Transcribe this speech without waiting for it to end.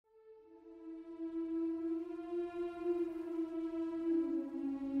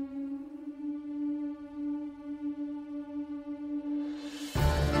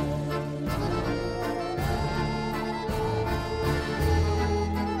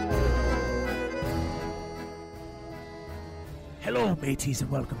Hello, mateys,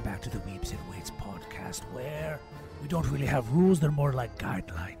 and welcome back to the Weebs and Waits podcast, where we don't really have rules, they're more like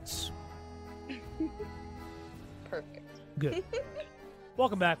guidelines. Perfect. Good.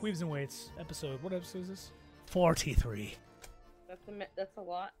 Welcome back, Weebs and Waits, what episode is this? 43. That's a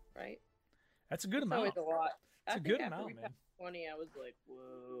lot, right? That's a good It's amount. always a lot. It's I a think good after amount, we man. passed 20, I was like,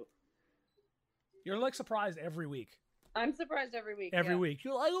 whoa. You're like surprised every week. I'm surprised every week. Every yeah. week.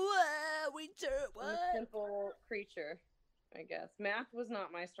 You're like, what? I'm a simple creature, I guess. Math was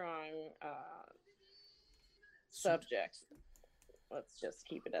not my strong subject. Let's just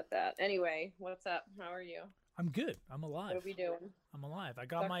keep it at that. Anyway, what's up? How are you? I'm good. I'm alive. What are we doing? I'm alive. I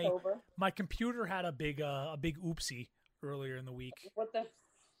got October. my computer had a big oopsie earlier in the week. What the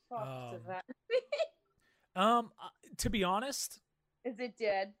fuck does that To be honest, Is it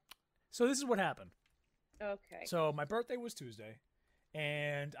dead? so this is what happened. Okay. So my birthday was Tuesday,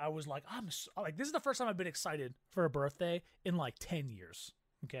 and I was like, this is the first time I've been excited for a birthday in like 10 years.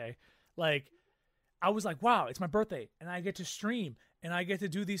 Okay, like I was like, wow, it's my birthday, and I get to stream, and I get to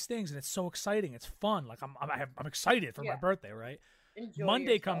do these things, and it's so exciting. It's fun. Like I'm excited for my birthday, right? Enjoy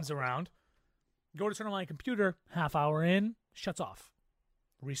Monday yourself. comes around, go to turn on my computer, half hour in, shuts off,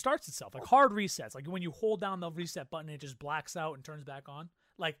 restarts itself, like hard resets. Like when you hold down the reset button, it just blacks out and turns back on.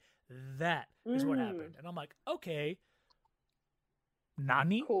 Like that is what happened. And I'm like, okay,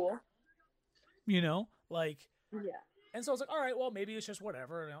 nani? Cool. You know, like, Yeah. and so I was like, all right, well, maybe it's just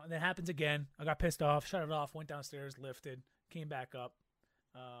whatever. You know? And then it happens again. I got pissed off, shut it off, went downstairs, lifted, came back up.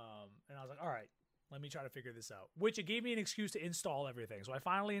 And I was like, all right, let me try to figure this out. Which it gave me an excuse to install everything. So I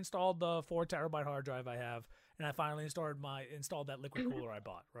finally installed the 4 terabyte hard drive I have, and I finally installed that liquid cooler I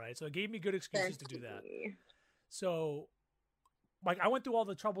bought, right? So it gave me good excuses to do that. So like I went through all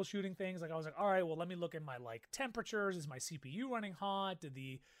the troubleshooting things. Like I was like, all right, well, let me look at my like temperatures. Is my CPU running hot? Did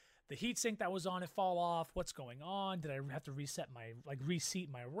the heat sink that was on it fall off? What's going on? Did I have to reseat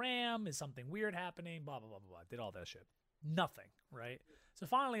my RAM? Is something weird happening? Blah, blah, blah, blah, blah. Did all that shit. Nothing, right? So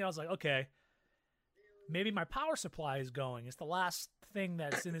finally I was like, okay, maybe my power supply is going. It's the last thing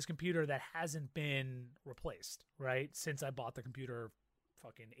that's in this computer that hasn't been replaced, right? Since I bought the computer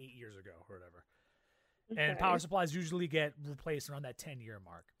fucking 8 years ago or whatever. And power supplies usually get replaced around that 10-year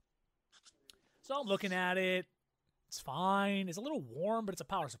mark. So I'm looking at it. It's fine. It's a little warm, but it's a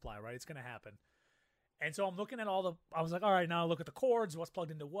power supply, right? It's going to happen. And so I'm looking at I was like, all right, now look at the cords. What's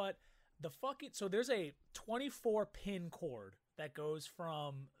plugged into what? So there's a 24-pin cord that goes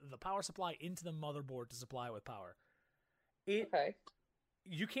from the power supply into the motherboard to supply it with power.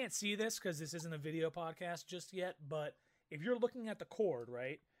 You can't see this because this isn't a video podcast just yet, but if you're looking at the cord,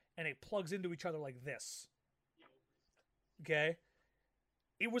 right, and it plugs into each other like this, okay,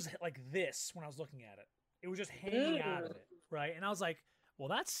 it was like this when I was looking at it. It was just hanging out of it, right? And I was like, well,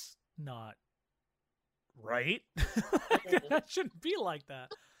 that's not right. That shouldn't be like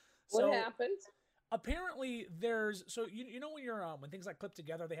that. What happened? Apparently you know when you're when things like clip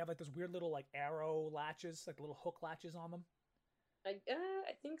together, they have like those weird little like arrow latches, like little hook latches on them. I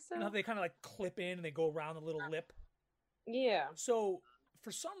think so. You know how they kind of like clip in and they go around the little lip? Yeah. So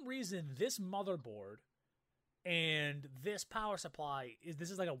for some reason, this motherboard and this power supply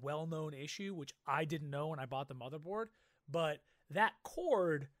this is like a well-known issue, which I didn't know when I bought the motherboard, but that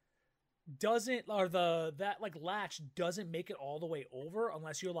cord that like latch doesn't make it all the way over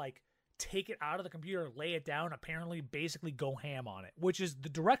unless you're like take it out of the computer, lay it down, apparently basically go ham on it, which is the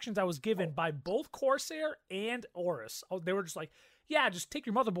directions I was given by both Corsair and Aorus. They were just like, yeah, just take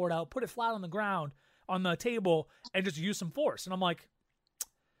your motherboard out, put it flat on the ground on the table and just use some force. And I'm like,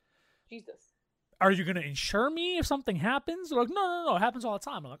 Jesus. Are you going to insure me if something happens? They're like, no, it happens all the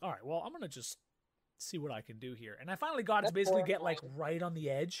time. I'm like, all right, well, I'm going to just see what I can do here. And I finally got it to basically get like right on the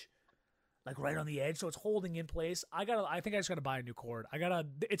edge. Like right on the edge, so it's holding in place. I think I just gotta buy a new cord.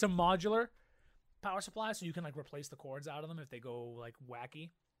 It's a modular power supply, so you can like replace the cords out of them if they go like wacky.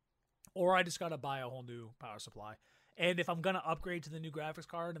 Or I just gotta buy a whole new power supply. And if I'm gonna upgrade to the new graphics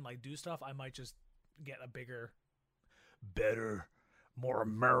card and like do stuff, I might just get a bigger, better, more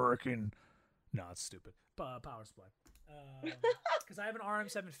American. No, it's stupid. Power supply. Because I have an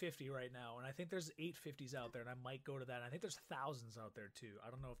RM750 right now, and I think there's 850s out there, and I might go to that. And I think there's thousands out there too. I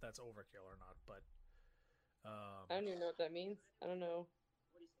don't know if that's overkill or not, but I don't even know what that means. I don't know.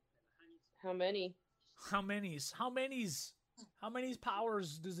 How many? How many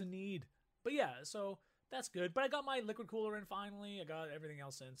powers does it need? But yeah, so that's good. But I got my liquid cooler in finally. I got everything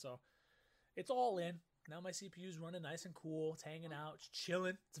else in, so it's all in. Now my CPU's running nice and cool. It's hanging out, it's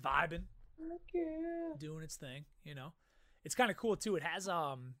chilling, it's vibing. Okay. Doing its thing, you know. It's kind of cool too. It has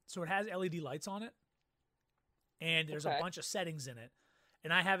LED lights on it, and there's a bunch of settings in it.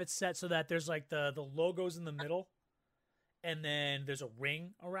 And I have it set so that there's like the logos in the middle, and then there's a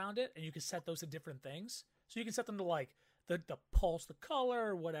ring around it, and you can set those to different things. So you can set them to like the pulse, the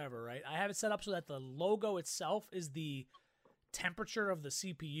color, or whatever, right? I have it set up so that the logo itself is the temperature of the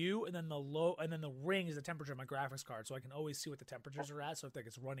CPU, and then the ring is the temperature of my graphics card, so I can always see what the temperatures are at, so if like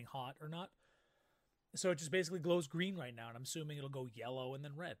it's running hot or not. So it just basically glows green right now, and I'm assuming it'll go yellow and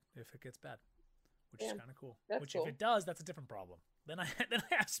then red if it gets bad, which is kind of cool. Which cool. If it does, that's a different problem. Then I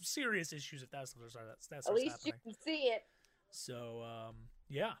have some serious issues if that's at least happening. You can see it. So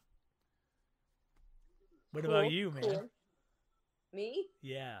yeah. What about you, man? Cool. Me?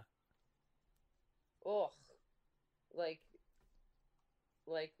 Yeah. Oh, like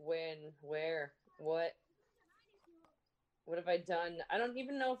when, where, what have I done? I don't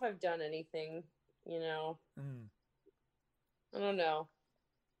even know if I've done anything, you know. I don't know.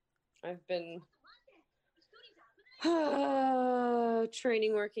 I've been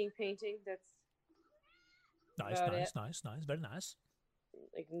training, working, painting. That's nice. Very nice.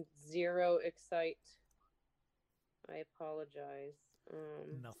 Like zero excite. I apologize.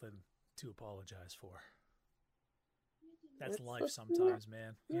 Nothing to apologize for. That's life sometimes,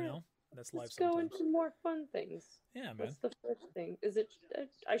 man. Yeah. You know, that's life sometimes. Let's go into more fun things. Yeah, man. What's the first thing? Is it?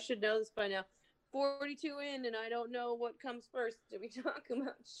 I should know this by now. 42 in, and I don't know what comes first. Do we talk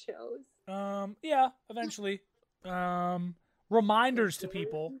about shows? Yeah, eventually. Reminders to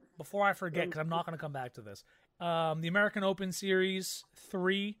people before I forget, because I'm not going to come back to this. The American Open Series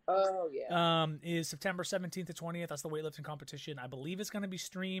 3 is September 17th to 20th. That's the weightlifting competition. I believe it's going to be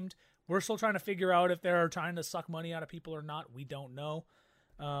streamed. We're still trying to figure out if they're trying to suck money out of people or not. We don't know.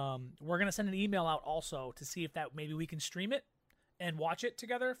 We're going to send an email out also to see if that maybe we can stream it and watch it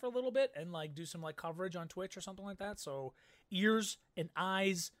together for a little bit and like do some like coverage on Twitch or something like that. So ears and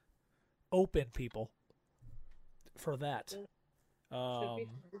eyes open, people, for that. Do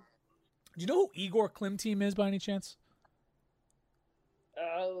you know who Igor Klimteam is by any chance?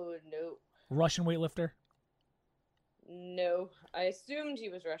 Oh, no. Russian weightlifter? No. I assumed he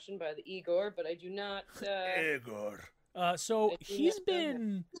was Russian by the Igor, but I do not... Igor. So he's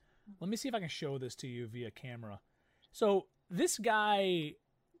been... Let me see if I can show this to you via camera. So this guy,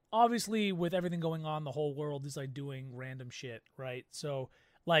 obviously with everything going on, the whole world is like doing random shit, right? So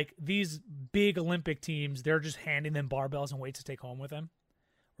like these big Olympic teams, they're just handing them barbells and weights to take home with them.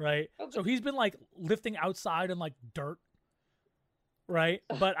 Right. Okay. So he's been like lifting outside in like dirt. Right.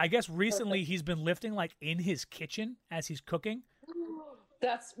 But I guess recently he's been lifting like in his kitchen as he's cooking.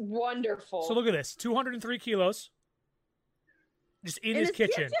 That's wonderful. So look at this. 203 kilos. Just in his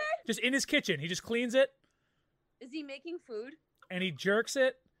kitchen. Just in his kitchen. He just cleans it. Is he making food? And he jerks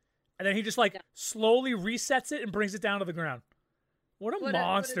it. And then he just like slowly resets it and brings it down to the ground. What a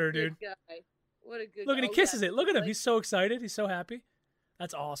monster, dude. Guy. What a good Look, and he kisses it. Look at him. He's so excited. He's so happy.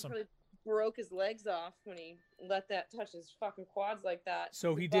 That's awesome. He broke his legs off when he let that touch his fucking quads like that.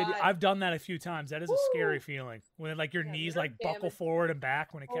 So he did. I've done that a few times. That is a scary feeling when like your knees like buckle forward and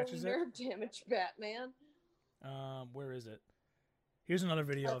back when it catches it. Nerve damage, Batman. Where is it? Here's another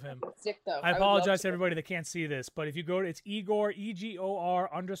video of him. Sick, though. I apologize to everybody that can't see this, but if you go to it's Igor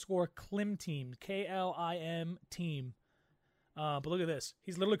EGOR_Klimteam KLIM team. But look at this.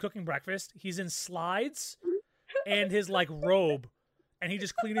 He's literally cooking breakfast. He's in slides and his like robe. And he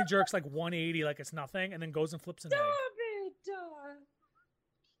just clean and jerks like 180 like it's nothing, and then goes and flips an egg.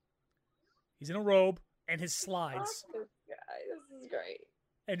 He's in a robe and his slides. Oh, this is great.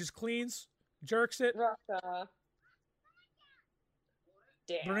 And just cleans, jerks it,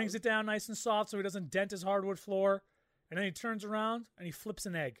 brings it down nice and soft so he doesn't dent his hardwood floor, and then he turns around and he flips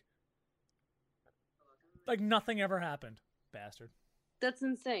an egg. Like nothing ever happened, bastard. That's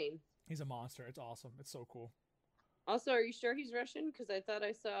insane. He's a monster. It's awesome. It's so cool. Also, are you sure he's Russian? Because I thought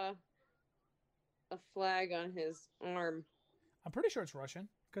I saw a flag on his arm. I'm pretty sure it's Russian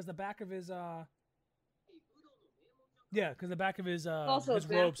because the back of his because the back of his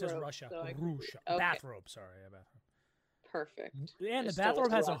robe says Russia. So okay. Bathrobe, sorry. Perfect. And the bathrobe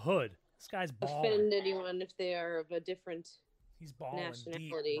has a hood. This guy's balling. Offend anyone if they are of a different He's balling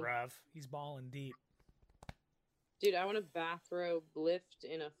nationality. Deep, bruv. He's balling deep. Dude, I want a bathrobe lift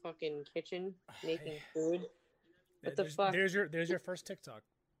in a fucking kitchen making food. What the fuck? There's your first TikTok.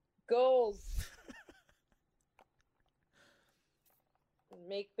 Goals.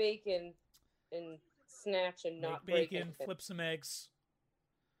 Make bacon and snatch and not break bacon, flip some eggs.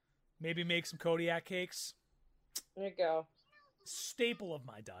 Maybe make some Kodiak cakes. There you go. Staple of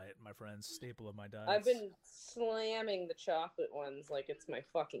my diet, my friends. Staple of my diet. I've been slamming the chocolate ones like it's my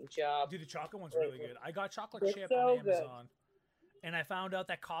fucking job. Dude, the chocolate one's really good. I got chocolate chip on Amazon. Good. And I found out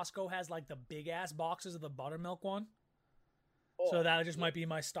that Costco has like the big ass boxes of the buttermilk one. So that just might be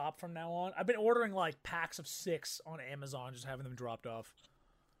my stop from now on. I've been ordering like packs of 6 on Amazon, just having them dropped off.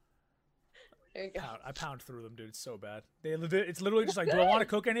 There you go. I pound through them, dude. It's so bad. It's literally just like, do I want to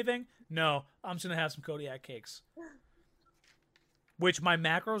cook anything? No, I'm just gonna have some Kodiak cakes. Which my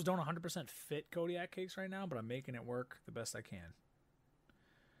macros don't 100% fit Kodiak cakes right now, but I'm making it work the best I can.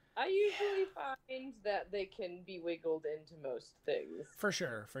 I usually find that they can be wiggled into most things. For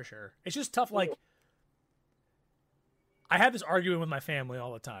sure. It's just tough. Like, I have this argument with my family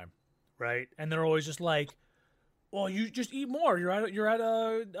all the time, right? And they're always just like, well, you just eat more. You're at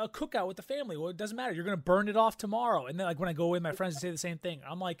a cookout with the family. Well, it doesn't matter. You're gonna burn it off tomorrow. And then like when I go with my friends, they say the same thing.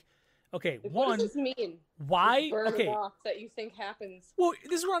 I'm like, okay, what does this mean? Why? Burn it off that you think happens. Well,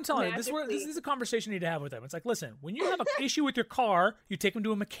 this is what I'm telling you. This is a conversation you need to have with them. It's like, listen, when you have an issue with your car, you take them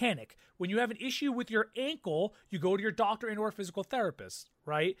to a mechanic. When you have an issue with your ankle, you go to your doctor and or a physical therapist,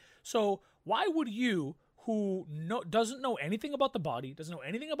 right? So why would you, who doesn't know anything about the body, doesn't know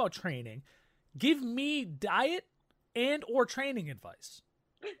anything about training, give me diet and or training advice?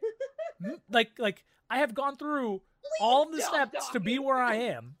 like I have gone through all the steps to be where I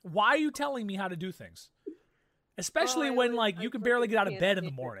am. Why are you telling me how to do things? Especially when like you can barely get out of bed in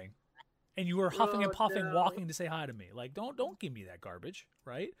the morning and you were huffing and puffing walking to say hi to me. Like don't give me that garbage,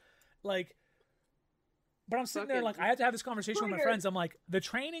 right? Like, but I'm sitting there like I have to have this conversation with my friends. I'm like, the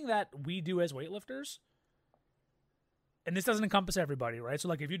training that we do as weightlifters, and this doesn't encompass everybody, right? So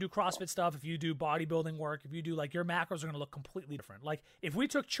like if you do CrossFit stuff, if you do bodybuilding work, if you do like, your macros are going to look completely different. Like if we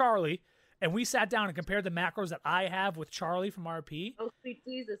took Charlie and we sat down and compared the macros that I have with Charlie from RP. Oh, sweet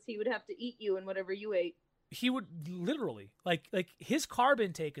Jesus. He would have to eat you and whatever you ate. He would literally like his carb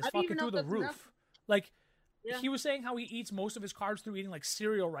intake is fucking through the roof. Enough. Like he was saying how he eats most of his carbs through eating like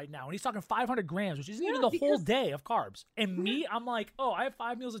cereal right now. And he's talking 500 grams, which isn't even the whole day of carbs. And me, I'm like, oh, I have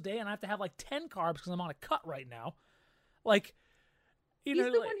 5 meals a day and I have to have like 10 carbs because I'm on a cut right now. Like, he's the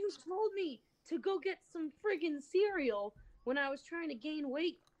one who told me to go get some friggin' cereal when I was trying to gain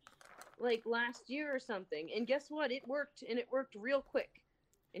weight, like last year or something. And guess what? It worked, and it worked real quick.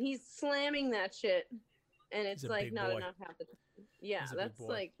 And he's slamming that shit, and it's like not enough half the time. Yeah,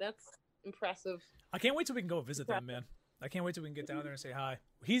 that's impressive. I can't wait till we can go visit them, man. I can't wait till we can get down there and say hi.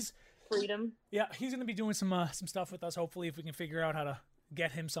 He's freedom. Yeah, he's gonna be doing some stuff with us. Hopefully, if we can figure out how to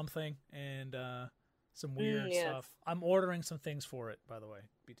get him something and. Some weird stuff. I'm ordering some things for it, by the way.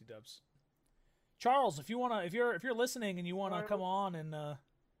 BT Dubs. Charles, if you're listening and you wanna come on and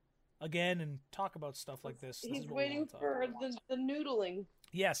again and talk about stuff like this, he's waiting for the noodling.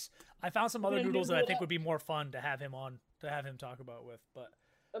 Yes, I found some other noodles that I think would be more fun to have him talk about with. But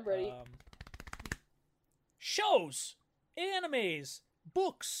I'm ready. Shows, animes,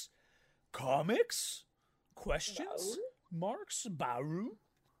 books, comics, questions, marks, Baru.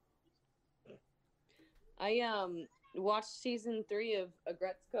 I watched season 3 of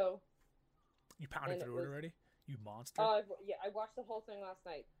Agretzko. You pounded through it already? You monster. Yeah, I watched the whole thing last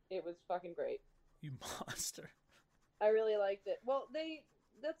night. It was fucking great. You monster. I really liked it. Well,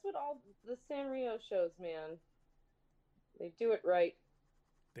 that's what all the Sanrio shows, man. They do it right.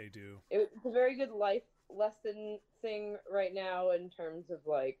 They do. It's a very good life lesson thing right now in terms of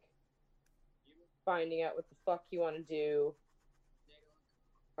like finding out what the fuck you want to do.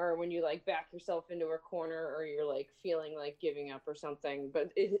 Or when you like back yourself into a corner or you're like feeling like giving up or something.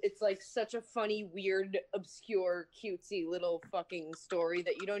 But it's like such a funny, weird, obscure, cutesy little fucking story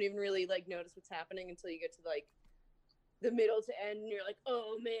that you don't even really like notice what's happening until you get to like the middle to end and you're like,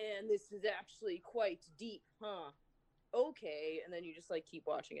 oh man, this is actually quite deep, huh? Okay. And then you just like keep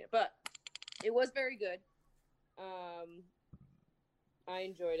watching it. But it was very good. I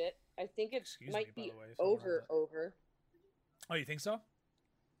enjoyed it. I think it might be over. Oh, you think so?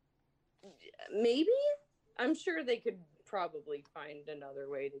 Maybe. I'm sure they could probably find another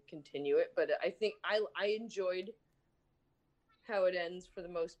way to continue it, but I think I enjoyed how it ends for the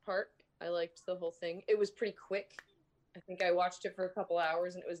most part. I liked the whole thing. It was pretty quick. I think I watched it for a couple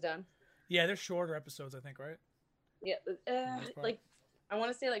hours and it was done. Yeah, they're shorter episodes, I think, right? Yeah, like I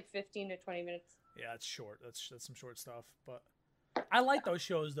want to say like 15 to 20 minutes. Yeah, it's short. That's some short stuff, but I like those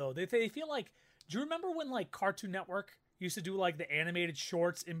shows though. They feel like. Do you remember when like Cartoon Network used to do like the animated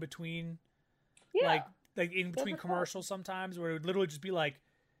shorts in between, like in between commercials sometimes, where it would literally just be like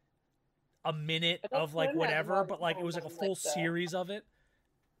a minute of like whatever, but like it was like a full series of it.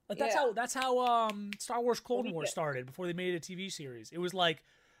 Like that's how Star Wars Clone Wars started before they made it a TV series. It was like,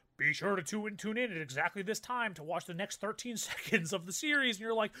 be sure to tune in at exactly this time to watch the next 13 seconds of the series, and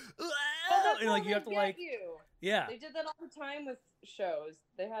you're like, and like you have to like, yeah, they did that all the time with shows.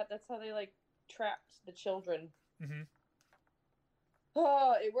 That's how they like trapped the children. Mm-hmm.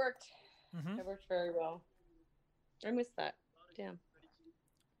 Oh, it worked. Mm-hmm. It worked very well. I missed that. Damn.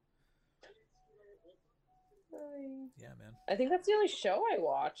 Yeah, man. I think that's the only show I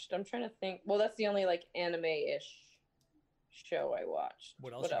watched. I'm trying to think. Well, that's the only like anime-ish show I watched.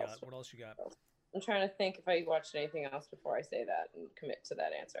 What else you got? What else you got? I'm trying to think if I watched anything else before I say that and commit to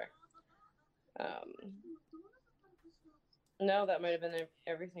that answer. No, that might have been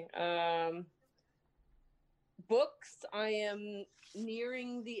everything. Books. I am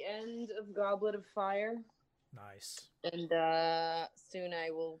nearing the end of Goblet of Fire. Nice. And soon I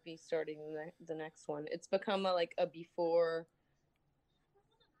will be starting the next one. It's become a before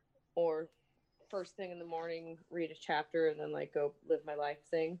or first thing in the morning, read a chapter and then like go live my life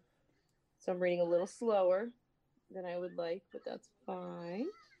thing. So I'm reading a little slower than I would like, but that's fine.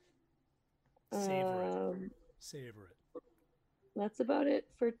 Savor it. That's about it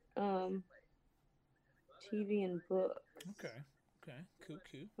for TV and books. Okay. Cool.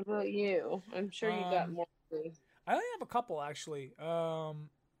 What about you? I'm sure you got more. I only have a couple actually.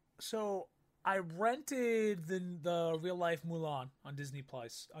 So I rented the real life Mulan on Disney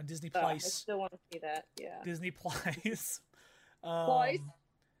Plus. On Disney Plus. I still want to see that. Yeah. Disney Plus. Plus.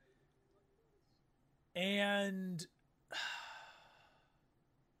 And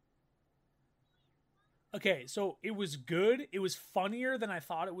okay, so it was good. It was funnier than I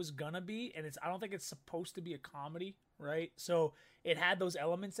thought it was gonna be, and I don't think it's supposed to be a comedy, right? So it had those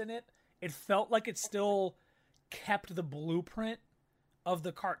elements in it. It felt like it still kept the blueprint of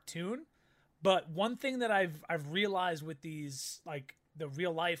the cartoon. But one thing that I've realized with these, like the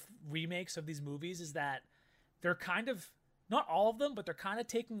real life remakes of these movies, is that they're kind of, not all of them, but they're kind of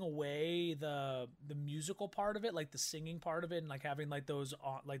taking away the musical part of it, like the singing part of it, and like having like those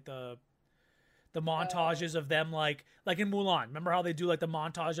like the montages of them like in Mulan. Remember how they do like the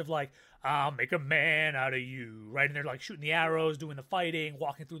montage of like, I'll make a man out of you, right? And they're like shooting the arrows, doing the fighting,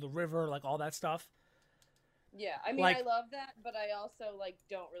 walking through the river, like all that stuff. Yeah, I mean, like, I love that, but I also like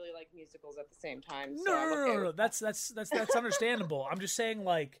don't really like musicals at the same time. So no. That's understandable. I'm just saying,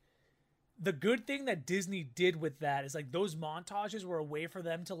 like, the good thing that Disney did with that is like those montages were a way for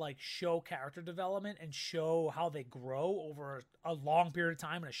them to like show character development and show how they grow over a long period of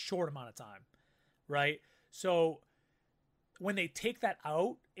time in a short amount of time, right? So when they take that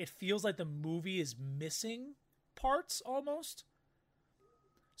out, it feels like the movie is missing parts almost.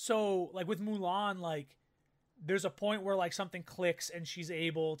 So like with Mulan, like there's a point where like something clicks and she's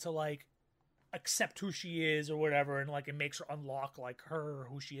able to like accept who she is or whatever, and like it makes her unlock like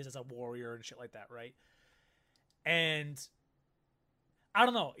who she is as a warrior and shit like that, right? And I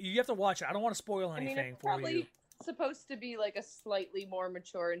don't know, you have to watch it. I don't want to spoil anything for you. Supposed to be like a slightly more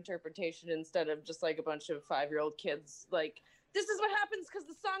mature interpretation instead of just like a bunch of 5-year-old kids like, this is what happens because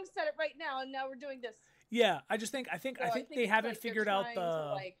the song said it right now and now we're doing this. Yeah, I think they haven't figured out the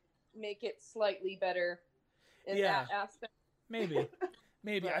to, like, make it slightly better in that aspect. Maybe.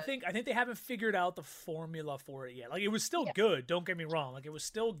 But I think they haven't figured out the formula for it yet. Like it was still good, don't get me wrong. Like it was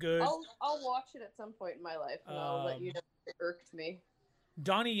still good. I'll watch it at some point in my life and I'll let you know if it irked me.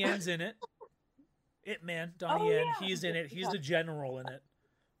 Donnie Yen's in it. Donnie Yen, he's in it. He's the general in it.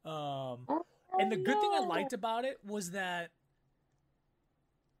 And the good thing I liked about it was that,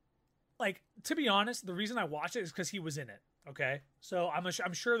 like, to be honest, the reason I watched it is because he was in it. Okay, so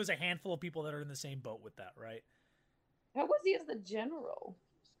I'm sure there's a handful of people that are in the same boat with that, right? How was he as the general?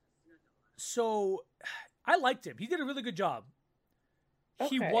 So, I liked him. He did a really good job. Okay.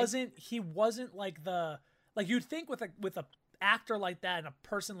 He wasn't like you'd think with a actor like that and a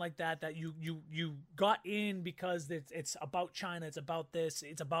person like that you got in because it's about China, it's about this,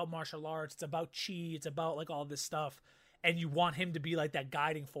 it's about martial arts, it's about chi, it's about like all this stuff, and you want him to be like that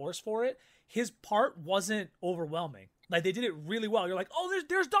guiding force for it. His part wasn't overwhelming. Like they did it really well. You're like, oh,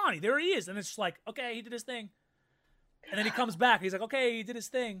 there's Donnie, there he is, and it's just like, okay, he did his thing, and then he comes back. He's like, okay, he did his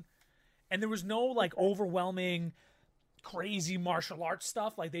thing, and there was no like overwhelming, crazy martial arts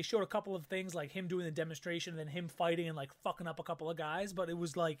stuff. Like they showed a couple of things, like him doing the demonstration and then him fighting and like fucking up a couple of guys, but it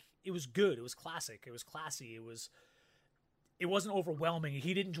was like it was good. It was classic. It was classy. It wasn't overwhelming.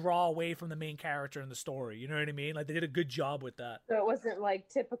 He didn't draw away from the main character in the story. You know what I mean? Like they did a good job with that. So it wasn't like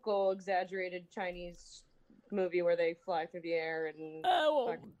typical exaggerated Chinese movie where they fly through the air and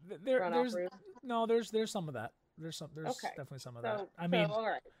there's some of that. There's definitely some of that. I mean, all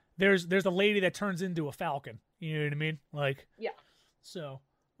right. There's a lady that turns into a falcon. You know what I mean? Like, yeah. So,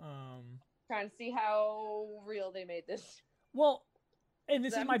 trying to see how real they made this. Well, and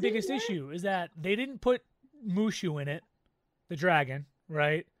this is my biggest issue is that they didn't put Mushu in it, the dragon,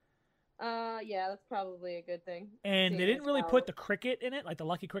 right? Yeah, that's probably a good thing. And they didn't really put the cricket in it, like the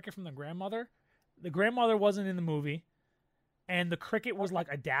lucky cricket from the grandmother. The grandmother wasn't in the movie, and the cricket was like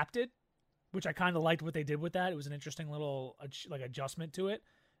adapted. which I kind of liked what they did with that. It was an interesting little like adjustment to it,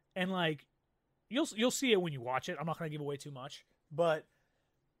 and like you'll see it when you watch it. I'm not gonna give away too much, but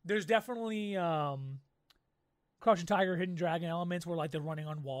there's definitely Crouching Tiger, Hidden Dragon elements where like they're running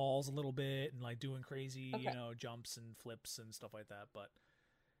on walls a little bit and like doing crazy, you know, jumps and flips and stuff like that. But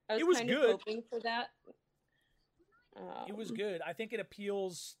it was kind of hoping for that. It was good. I think it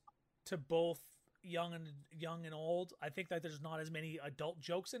appeals to both young and old. I think that there's not as many adult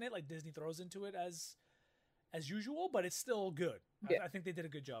jokes in it like Disney throws into it as usual, but it's still good. Yeah. I think they did a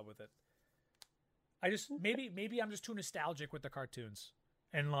good job with it. I just maybe I'm just too nostalgic with the cartoons,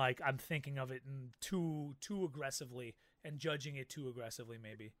 and like I'm thinking of it too aggressively and judging it too aggressively.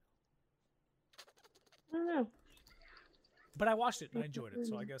 Maybe. I don't know. But I watched it and I enjoyed it,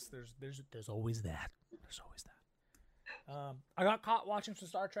 so I guess there's always that. There's always that. I got caught watching some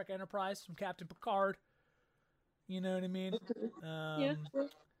Star Trek Enterprise, some Captain Picard. You know what I mean? Yeah.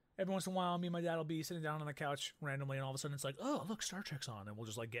 Every once in a while, me and my dad will be sitting down on the couch randomly, and all of a sudden it's like, oh, look, Star Trek's on, and we'll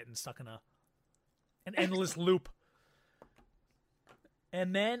just like getting stuck in an endless loop.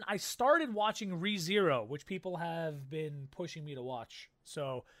 And then I started watching ReZero, which people have been pushing me to watch.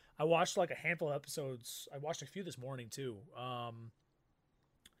 So I watched like a handful of episodes. I watched a few this morning too.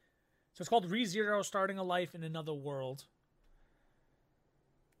 So it's called ReZero: Starting a Life in Another World.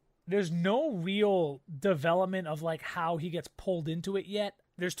 There's no real development of like how he gets pulled into it yet.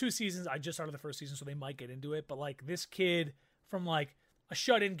 There's 2 seasons. I just started the first season, so they might get into it. But like this kid from like a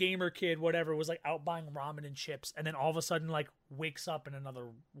shut-in gamer kid, whatever, was like out buying ramen and chips, and then all of a sudden like wakes up in another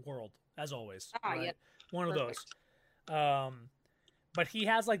world, as always. Right? Yeah. One of those. But he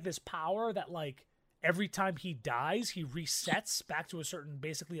has like this power that like every time he dies, he resets back to a certain,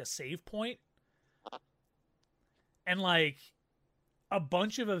 basically a save point. And like a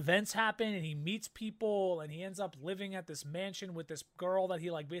bunch of events happen, and he meets people, and he ends up living at this mansion with this girl that he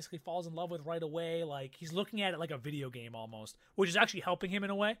like basically falls in love with right away. Like he's looking at it like a video game almost, which is actually helping him in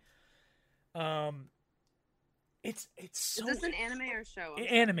a way. It's so. Is this an anime or show?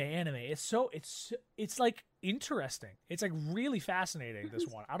 Anime. It's like interesting. It's like really fascinating. This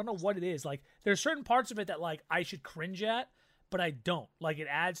one, I don't know what it is. Like there's certain parts of it that like I should cringe at, but I don't. Like it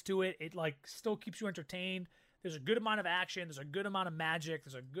adds to it. It like still keeps you entertained. There's a good amount of action. There's a good amount of magic.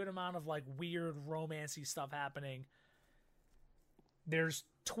 There's a good amount of like weird romancy stuff happening. There's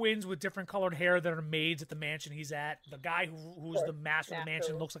twins with different colored hair that are maids at the mansion he's at. The guy who's the master of the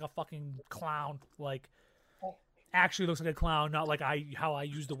mansion looks like a fucking clown. Like, actually looks like a clown, not like how I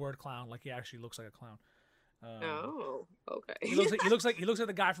use the word clown. Like he actually looks like a clown. Oh, okay. He looks like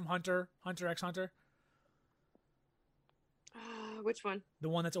the guy from Hunter x Hunter. Which one? The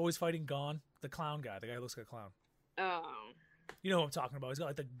one that's always fighting Gon, the clown guy. The guy who looks like a clown. Oh. You know what I'm talking about. He's got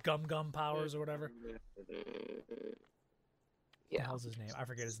like the gum powers or whatever. Yeah. What the hell's his name? I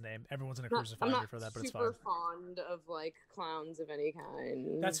forget his name. Everyone's gonna crucify me for that, but it's fine. I'm not super fond of like clowns of any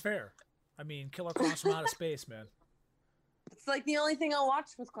kind. That's fair. I mean, Killer Clowns from Outer Space, man. It's like the only thing I'll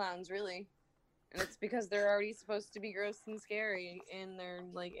watch with clowns, really. And it's because they're already supposed to be gross and scary, and they're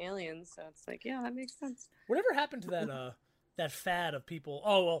like aliens, so it's like, yeah, that makes sense. Whatever happened to that that fad of people?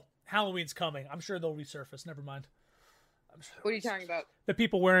 Oh well, Halloween's coming. I'm sure they'll resurface. Never mind. Sure what are you talking about? The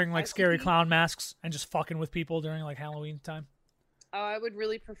people wearing like scary clown masks and just fucking with people during like Halloween time. Oh, I would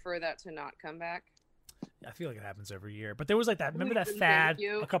really prefer that to not come back. Yeah, I feel like it happens every year. But there was like that. Remember that fad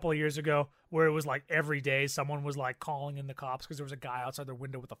a couple of years ago where it was like every day someone was like calling in the cops because there was a guy outside their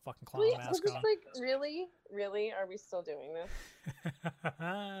window with a fucking clown mask on. Like, really? Are we still doing this?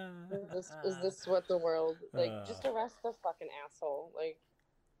 Is this what the world like? Just arrest the fucking asshole. Like,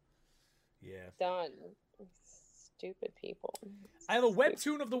 yeah, done. Stupid people. I have a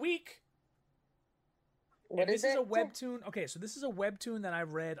webtoon of the week. This is a webtoon. Okay, so this is a webtoon that I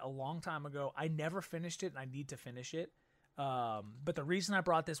read a long time ago. I never finished it, and I need to finish it. But the reason I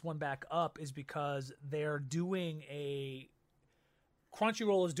brought this one back up is because they're doing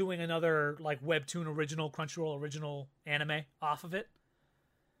Crunchyroll is doing another like webtoon original, Crunchyroll original anime off of it.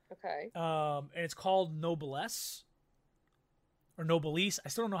 Okay. And it's called Noblesse or Noblesse. I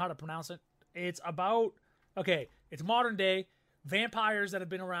still don't know how to pronounce it. It's about it's modern day vampires that have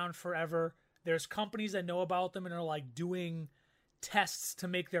been around forever. There's companies that know about them and are like doing tests to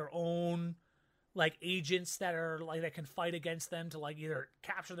make their own like agents that are like that can fight against them to like either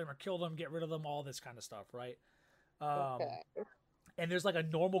capture them or kill them, get rid of them, all this kind of stuff, right? And there's like a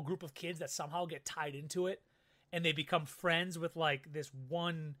normal group of kids that somehow get tied into it, and they become friends with like this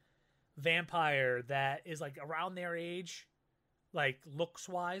one vampire that is like around their age, like looks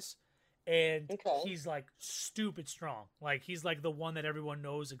wise. And he's like stupid strong. Like he's like the one that everyone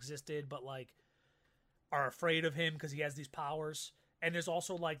knows existed, but like are afraid of him because he has these powers. and there's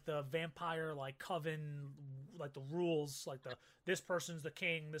also like the vampire like coven, like the rules, like the this person's the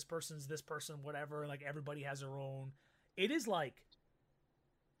king, this person's this person, whatever. Like everybody has their own. It is like,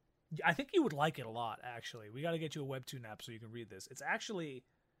 I think you would like it a lot. Actually, we got to get you a webtoon app so you can read this. It's actually,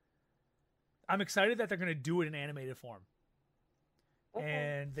 I'm excited that they're gonna do it in animated form. Okay.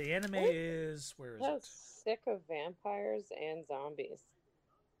 And the anime is where is I'm it? sick of vampires and zombies.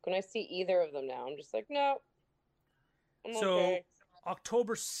 When I see either of them now, I'm just like, no. I'm So okay.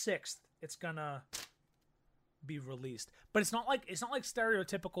 October 6th, it's gonna be released. But it's not like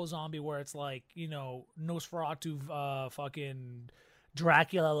stereotypical zombie where it's like, you know, Nosferatu fucking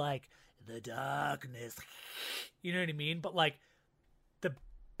Dracula, like the darkness. You know what I mean? But like the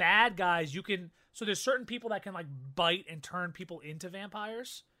bad guys, you can, so there's certain people that can like bite and turn people into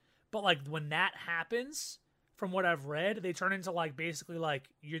vampires. But like when that happens, from what I've read, they turn into like basically like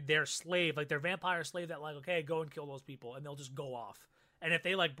you're their slave, like they're vampire slave that like, okay, go and kill those people, and they'll just go off. And if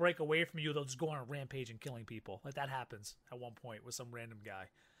they like break away from you, they'll just go on a rampage and killing people. Like that happens at one point with some random guy.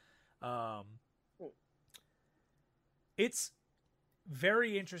 It's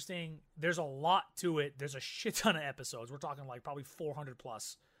very interesting. There's a lot to it. There's a shit ton of episodes. We're talking like probably 400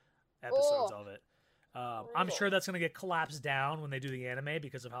 plus episodes of it. I'm sure that's going to get collapsed down when they do the anime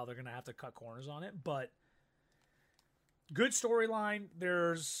because of how they're going to have to cut corners on it. But good storyline.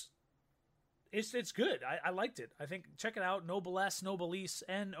 It's good. I liked it. I think check it out. Noblesse, Noblesse,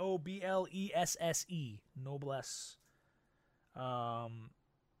 Noblesse. Noblesse.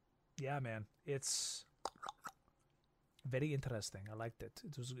 Yeah, man. It's very interesting. I liked it.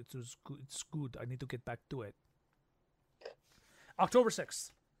 It was good. It's good. I need to get back to it. October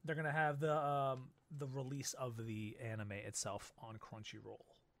 6th. They're gonna have the release of the anime itself on Crunchyroll.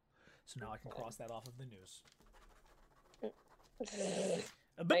 So now I can cross that off of the news.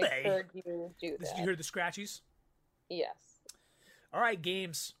 I heard you do that. Did you hear the scratchies? Yes. All right,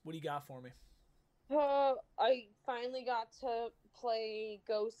 games. What do you got for me? I finally got to play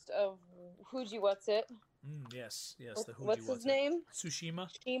Ghost of Huji What's It. Yes. The Huji What's his name? Tsushima.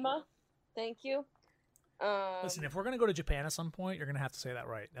 Shima. Thank you. Listen, if we're gonna go to Japan at some point, you're gonna have to say that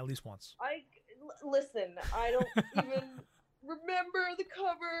right at least once. Listen. I don't even remember the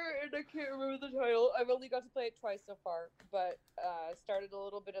cover, and I can't remember the title. I've only got to play it twice so far, but started a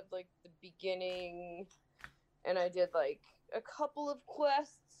little bit of like the beginning, and I did like a couple of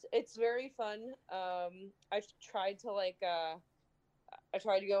quests. It's very fun. I tried to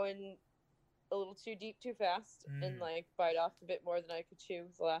go in a little too deep too fast and like bite off a bit more than I could chew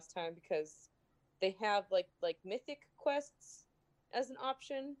the last time, because they have like mythic quests as an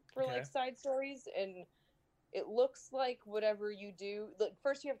option for like side stories, and it looks like whatever you do, like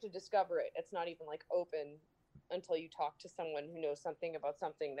first you have to discover it. It's not even like open until you talk to someone who knows something about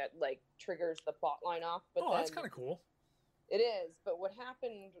something that like triggers the plot line off. But that's kind of cool. It is, but what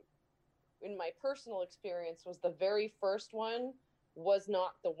happened in my personal experience was the very first one was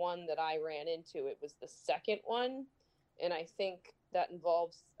not the one that I ran into. It was the second one, and I think that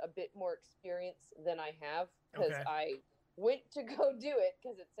involves a bit more experience than I have, because I went to go do it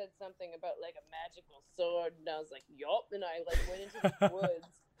because it said something about like a magical sword, and I was like, yup, and I like went into the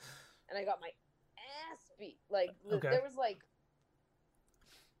woods and I got my ass beat. Like there was like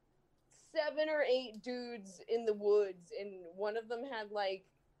 7 or 8 dudes in the woods, and one of them had like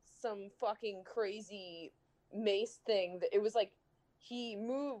some fucking crazy mace thing that it was like he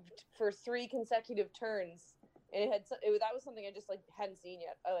moved for 3 consecutive turns, and that was something I just like hadn't seen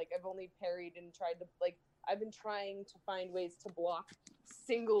yet. I've only parried and tried to like, I've been trying to find ways to block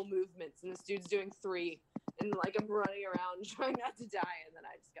single movements, and this dude's doing 3, and like I'm running around trying not to die, and then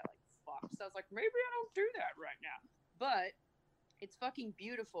I just got like fucked. So I was like, maybe I don't do that right now. But it's fucking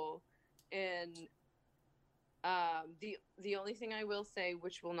beautiful, and the only thing I will say,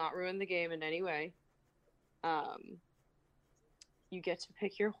 which will not ruin the game in any way, you get to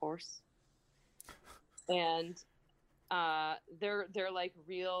pick your horse, and they're like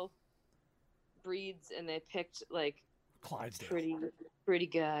real breeds, and they picked like Clydesdale. pretty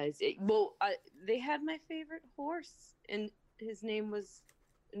guys. They had my favorite horse, and his name was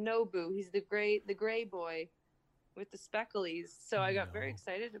Nobu. He's the gray boy with the specklies. So I got very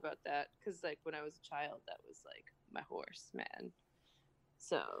excited about that, because like when I was a child, that was like my horse, man.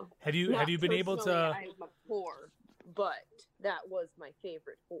 So have you been able to? I'm poor, but that was my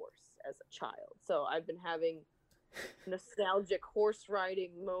favorite horse as a child. So I've been having nostalgic horse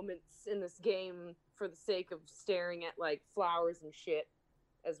riding moments in this game for the sake of staring at like flowers and shit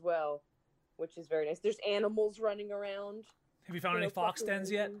as well, which is very nice. There's animals running around. Have you found any fox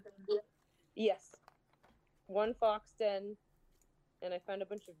dens yet? Yes. 1 fox den, and I found a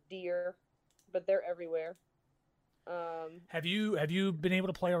bunch of deer, but they're everywhere. Have you been able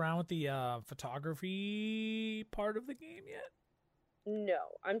to play around with the photography part of the game yet? No,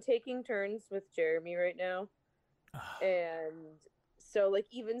 I'm taking turns with Jeremy right now, and so like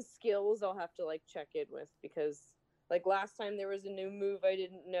even skills I'll have to like check in with, because like last time there was a new move I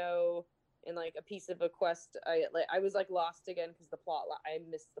didn't know, and like a piece of a quest I was like lost again because I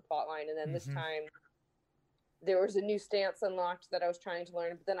missed the plot line, and then this time there was a new stance unlocked that I was trying to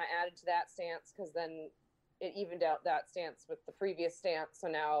learn, but then I added to that stance because then it evened out that stance with the previous stance, so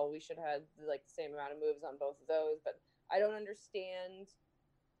now we should have like the same amount of moves on both of those. But I don't understand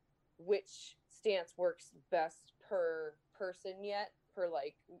which stance works best per person yet, per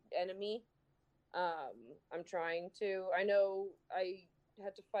like enemy. I'm trying to. I know I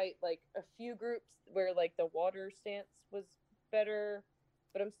had to fight like a few groups where like the water stance was better,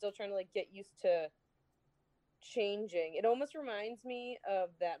 but I'm still trying to like get used to changing. It almost reminds me of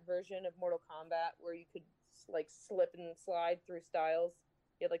that version of Mortal Kombat where you could like slip and slide through styles.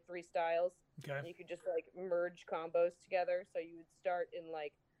 You had like 3 styles. Okay. And you could just like merge combos together. So you would start in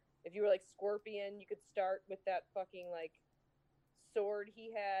like, if you were like Scorpion, you could start with that fucking like sword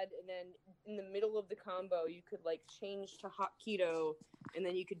he had, and then in the middle of the combo you could like change to Hapkido, and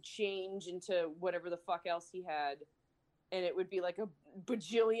then you could change into whatever the fuck else he had, and it would be like a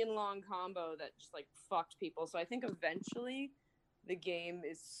bajillion long combo that just like fucked people. So I think eventually the game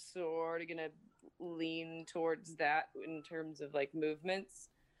is sort of gonna lean towards that in terms of like movements,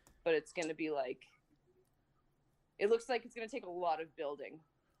 but it's gonna be like, it looks like it's gonna take a lot of building.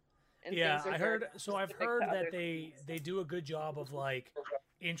 And yeah, I've heard that things. they do a good job of like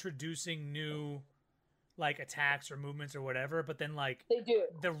introducing new like attacks or movements or whatever, but then like they do.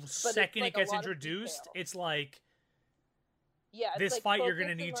 The second it gets introduced, it's like, yeah, this like, fight you're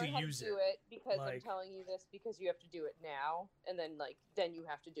gonna need to use do it because like, I'm telling you this because you have to do it now, and then you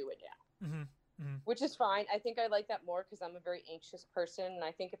have to do it now. Mm-hmm. Mm-hmm. Which is fine. I think I like that more because I'm a very anxious person, and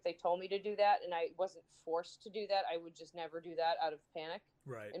I think if they told me to do that and I wasn't forced to do that, I would just never do that out of panic.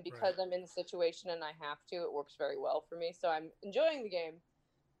 Right. And because I'm in the situation and I have to, it works very well for me. So I'm enjoying the game.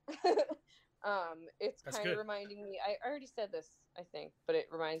 It's kind of reminding me. I already said this, I think, but it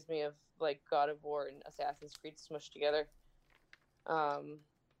reminds me of like God of War and Assassin's Creed smushed together.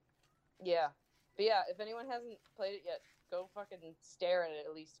 Yeah, but yeah, if anyone hasn't played it yet, go fucking stare at it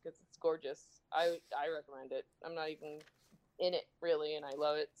at least because it's gorgeous. I recommend it. I'm not even in it really, and I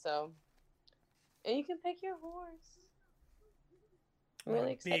love it. So, and you can pick your horse. I'm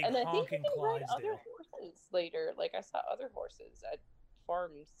really excited, and I think you can ride other horses later. Like I saw other horses at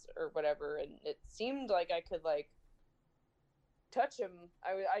farms or whatever, and it seemed like I could like touch him.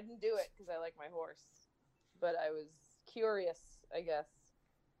 I didn't do it because I like my horse, but I was curious, I guess.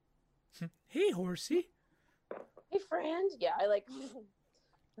 Hey, horsey. Hey, friend. Yeah, I like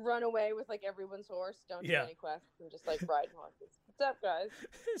run away with like everyone's horse. Don't do any quests and just like ride horses. What's up, guys?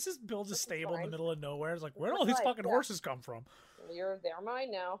 It's just builds a stable in the middle of nowhere. It's like, where do all these fucking horses come from? They're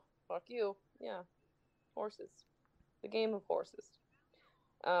mine now. Fuck you. Yeah, horses. The game of horses.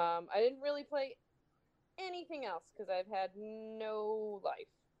 I didn't really play anything else because I've had no life.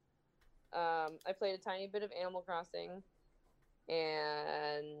 I played a tiny bit of Animal Crossing,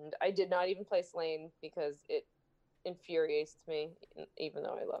 and I did not even play Slain because it infuriates me, even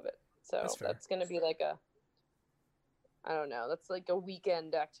though I love it. So that's going to be like I don't know, that's like a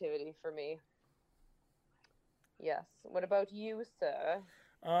weekend activity for me. Yes. What about you, sir?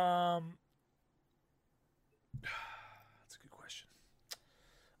 That's a good question.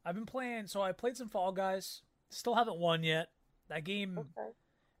 I've been playing, so I played some Fall Guys. Still haven't won yet. That game,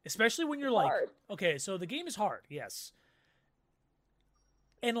 especially when you're hard. Okay, so the game is hard, yes.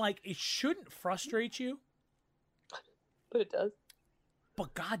 And like, it shouldn't frustrate you. But it does.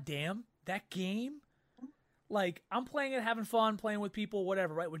 But goddamn, that game, like, I'm playing it, having fun, playing with people,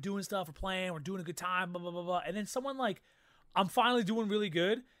 whatever, right? We're doing stuff, we're playing, we're doing a good time, blah, blah, blah, blah. And then someone, like, I'm finally doing really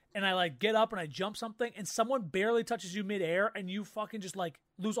good, and I, like, get up and I jump something, and someone barely touches you midair, and you fucking just, like,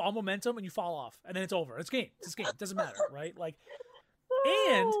 lose all momentum, and you fall off. And then it's over. It's game. It's game. It doesn't matter, right? Like,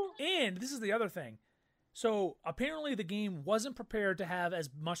 and this is the other thing. So, apparently the game wasn't prepared to have as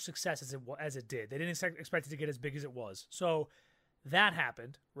much success as it did. They didn't expect it to get as big as it was. So, that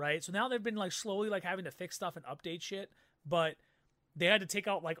happened, right? So now they've been like slowly like having to fix stuff and update shit, but they had to take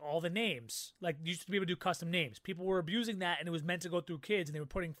out like all the names. Like, you used to be able to do custom names. People were abusing that, and it was meant to go through kids, and they were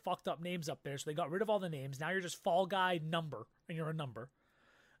putting fucked up names up there. So they got rid of all the names. Now you're just Fall Guy number, and you're a number.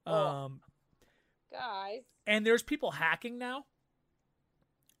 Guys. And there's people hacking now.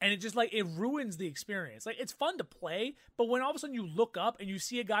 And it just like, it ruins the experience. Like, it's fun to play, but when all of a sudden you look up and you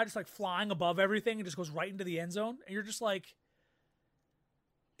see a guy just like flying above everything and just goes right into the end zone, and you're just like,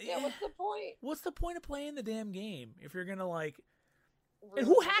 Yeah, what's the point? What's the point of playing the damn game if you're gonna like? Ruin And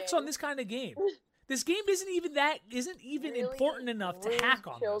who the hacks game. on this kind of game? This game isn't even Really important enough to rude hack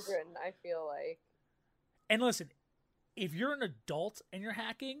on this. children, I feel like. And listen, if you're an adult and you're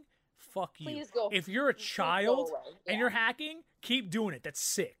hacking, fuck you. Please go. If you're a Please child go away. and you're hacking, keep doing it. That's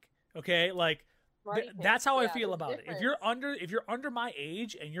sick. Okay, like Smarty pants. that's how I Yeah, feel there's about it. If you're under my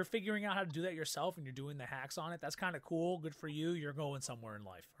age and you're figuring out how to do that yourself and you're doing the hacks on it, that's kind of cool. Good for you. You're going somewhere in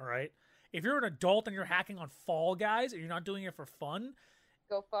life. All right. If you're an adult and you're hacking on Fall Guys and you're not doing it for fun,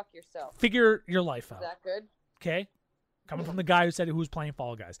 Go fuck yourself. figure your life Is out. that good? Okay, coming from the guy who said who's playing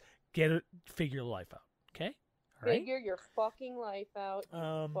Fall Guys, figure your life out. Okay, all right. Figure your fucking life out.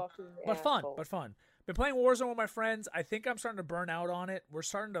 Fucking But fun, asshole. but fun. Been playing Warzone with my friends. I think I'm starting to burn out on it. We're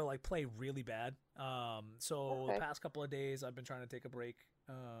starting to like play really bad. So Okay. the past couple of days, I've been trying to take a break.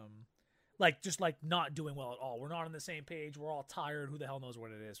 Just not doing well at all. We're not on the same page. We're all tired. Who the hell knows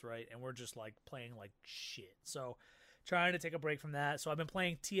what it is, right? And we're just like playing like shit. So trying to take a break from that. So I've been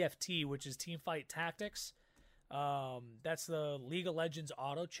playing TFT, which is Team Fight Tactics. That's the League of Legends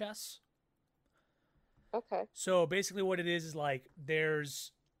auto chess. Okay. So basically what it is like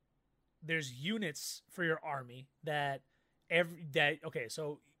there's units for your army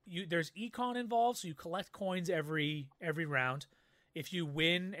so there's econ involved, so you collect coins every round. If you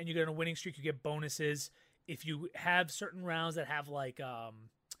win and you get on a winning streak, you get bonuses. If you have certain rounds that have like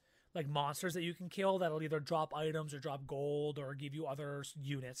monsters that you can kill, that'll either drop items or drop gold or give you other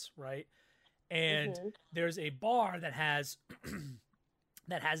units, right? And there's a bar that has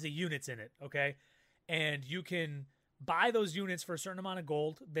the units in it, okay? And you can buy those units for a certain amount of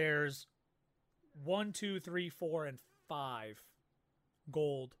gold. There's 1, 2, 3, 4, and 5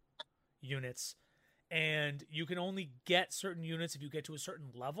 gold units. And you can only get certain units if you get to a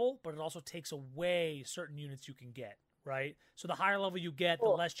certain level, but it also takes away certain units you can get, right? So the higher level you get, the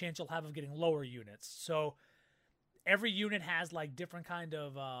less chance you'll have of getting lower units. So every unit has like different kind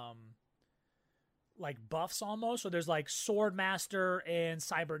of like buffs almost. So there's like Sword Master and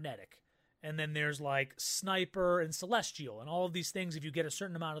Cybernetic. And then there's like Sniper and Celestial. And all of these things, if you get a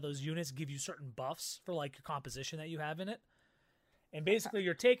certain amount of those units, give you certain buffs for like your composition that you have in it. And basically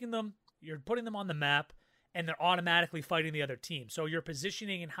you're taking them, you're putting them on the map, and they're automatically fighting the other team. So your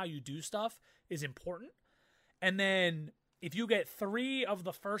positioning and how you do stuff is important. And then if you get 3 of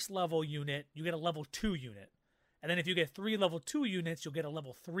the first level unit, you get a level 2 unit. And then if you get 3 level 2 units, you'll get a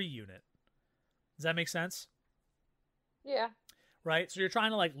level 3 unit. Does that make sense? Yeah. Right? So you're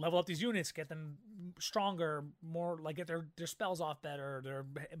trying to like level up these units, get them stronger, more like get their spells off better,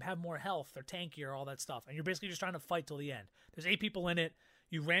 have more health, they're tankier, all that stuff. And you're basically just trying to fight till the end. There's 8 people in it.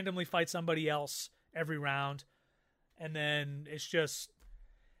 You randomly fight somebody else every round. And then it's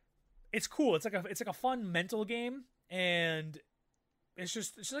cool. It's like a fun mental game, and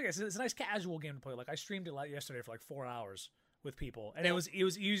it's a nice casual game to play. Like I streamed it yesterday for like 4 hours with people, and it was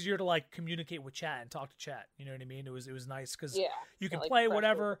easier to like communicate with chat and talk to chat. You know what I mean? It was nice because you can play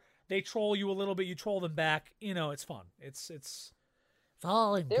whatever. They troll you a little bit, you troll them back. You know, it's fun. It's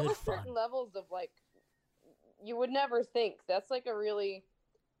all in good fun. There were certain levels of like you would never think. That's like a really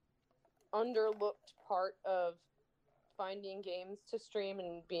underlooked part of finding games to stream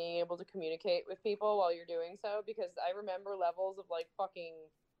and being able to communicate with people while you're doing so, because I remember levels of like fucking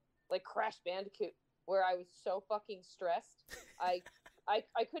like Crash Bandicoot where I was so fucking stressed. I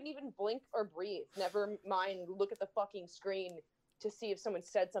couldn't even blink or breathe. Never mind look at the fucking screen to see if someone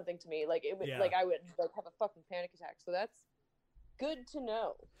said something to me. Like it would like I would like have a fucking panic attack. So that's good to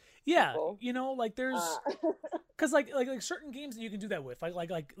know. Yeah, people. you know, like there's because like certain games that you can do that with,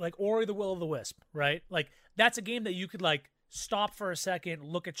 like Ori the Will of the Wisp, right? Like that's a game that you could like stop for a second,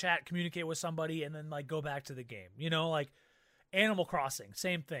 look at chat, communicate with somebody, and then like go back to the game. You know, like Animal Crossing,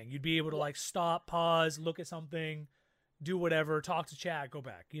 same thing. You'd be able to like stop, pause, look at something, do whatever, talk to chat, go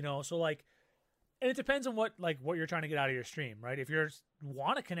back. You know, so like, and it depends on what you're trying to get out of your stream, right? If you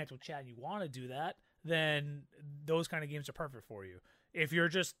want to connect with chat and you want to do that, then those kind of games are perfect for you. If you're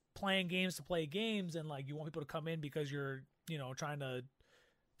just playing games to play games and like you want people to come in because you're, you know, trying to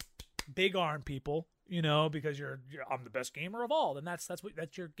big arm people, you know, because you're I'm the best gamer of all, then that's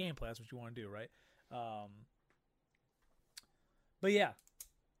your gameplay. That's what you want to do, right? But yeah,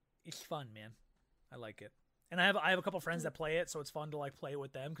 it's fun, man. I like it. And I have a couple friends that play it, so it's fun to like play it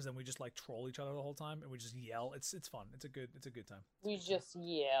with them because then we just like troll each other the whole time and we just yell. It's fun. It's a good time. We just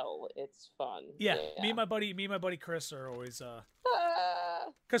yell. It's fun. Yeah. Me and my buddy Chris are always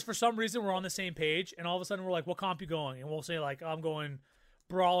because for some reason we're on the same page, and all of a sudden we're like, "What comp you going?" And we'll say like, "I'm going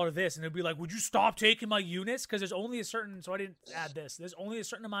Brawler this," and it'll be like, "Would you stop taking my units?" Because there's only a certain. So I didn't add this. There's only a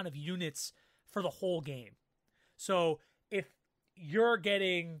certain amount of units for the whole game. So you're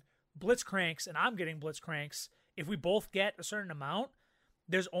getting Blitzcranks and I'm getting Blitzcranks, if we both get a certain amount,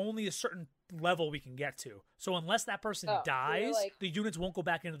 there's only a certain level we can get to. So unless that person So dies, like, the units won't go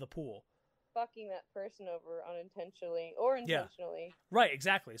back into the pool. fucking that person over unintentionally or intentionally. Right,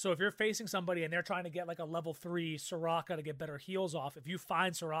 exactly. So if you're facing somebody and they're trying to get like a level 3 Soraka to get better heals off, if you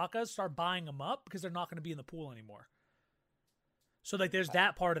find Sorakas, start buying them up because they're not going to be in the pool anymore. So like there's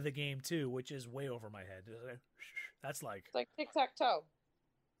that part of the game too, which is way over my head. That's like... It's like tic-tac-toe.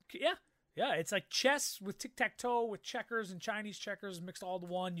 Yeah, it's like chess with tic-tac-toe with checkers and Chinese checkers mixed all to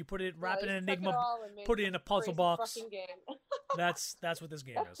one. You put it, wrap it in an Enigma, put it in a puzzle box. Game. That's what this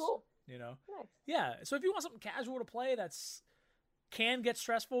game is. Cool. You know? Nice. Yeah, so if you want something casual to play that's can get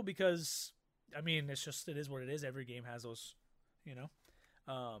stressful because, I mean, it is what it is. Every game has those, you know.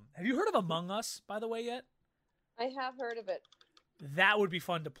 Have you heard of Among Us, by the way, yet? I have heard of it. That would be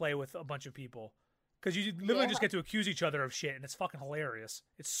fun to play with a bunch of people. Because you literally just get to accuse each other of shit, and it's fucking hilarious.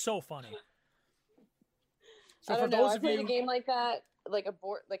 It's so funny. So I for don't know. those I of played you... a game like that, like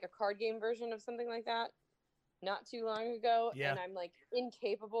a card game version of something like that, not too long ago, and I'm like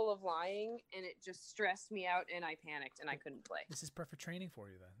incapable of lying, and it just stressed me out, and I panicked, and I couldn't play. This is perfect training for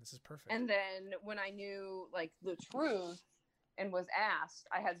you, then. This is perfect. And then when I knew like the truth and was asked,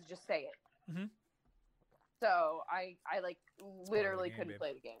 I had to just say it. Mm-hmm. So I like literally couldn't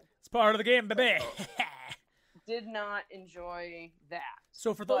play the game. It's part of the game, baby. Did not enjoy that.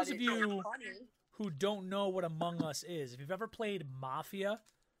 So for those of you who don't know what Among Us is, if you've ever played Mafia,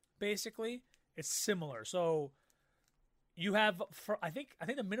 basically, it's similar. So you have, I think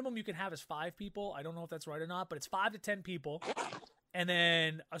the minimum you can have is 5 people. I don't know if that's right or not, but it's 5 to 10 people. And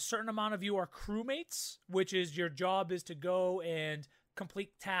then a certain amount of you are crewmates, which is your job is to go and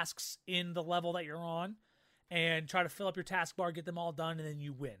complete tasks in the level that you're on and try to fill up your task bar, get them all done, and then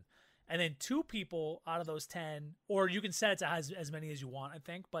you win. And then 2 people out of those 10, or you can set it to as many as you want, I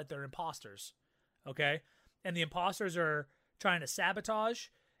think, but they're imposters. Okay? And the imposters are trying to sabotage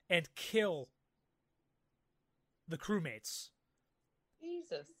and kill the crewmates.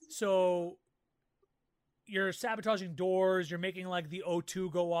 Jesus. So you're sabotaging doors, you're making like the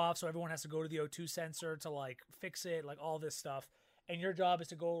O2 go off, so everyone has to go to the O2 sensor to like fix it, like all this stuff. And your job is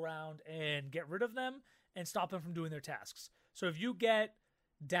to go around and get rid of them and stop them from doing their tasks. So if you get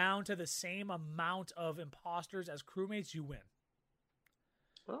down to the same amount of imposters as crewmates, you win.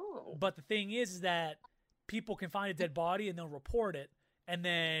 Oh. But the thing is that people can find a dead body and they'll report it, and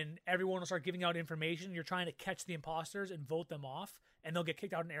then everyone will start giving out information. You're trying to catch the imposters and vote them off, and they'll get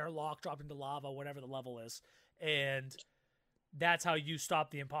kicked out in an airlock, dropped into lava, whatever the level is. And that's how you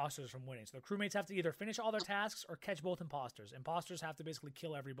stop the imposters from winning. So the crewmates have to either finish all their tasks or catch both imposters. Imposters have to basically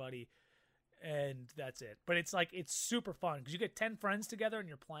kill everybody, and that's it. But it's like, it's super fun because you get 10 friends together and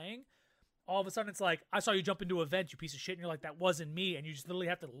you're playing. All of a sudden it's like, I saw you jump into a vent, you piece of shit, and you're like, that wasn't me. And you just literally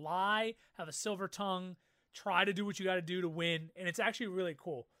have to lie, have a silver tongue, try to do what you got to do to win. And it's actually really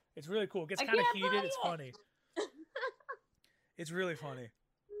cool. It's really cool. It gets kind of heated. It's funny. It's really funny.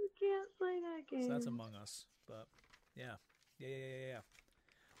 I can't play that game. So that's Among Us. But yeah.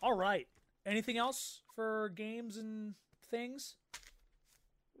 All right. Anything else for games and things?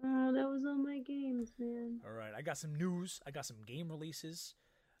 Oh, that was all my games, man. All right. I got some news. I got some game releases.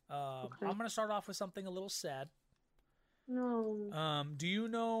 Okay. I'm going to start off with something a little sad. No. Do you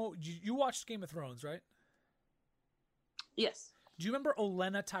know, you watched Game of Thrones, right? Yes. Do you remember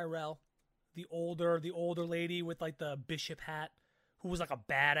Olenna Tyrell? The older lady with like the bishop hat who was like a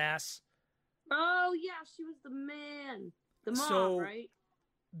badass? Oh, yeah, she was the man. The mom, right?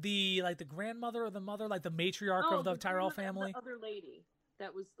 The grandmother or the mother, like the matriarch of the Tyrell family? The other lady.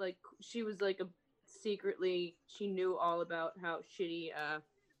 That was like, she was like secretly, she knew all about how shitty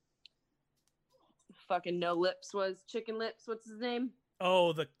fucking No Lips was. Chicken Lips, what's his name?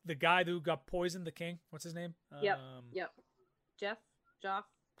 Oh, the guy who got poisoned, the king. What's his name? Yep.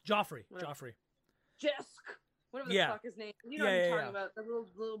 Joffrey. Jesk. Whatever the fuck his name. You know what I'm talking about. The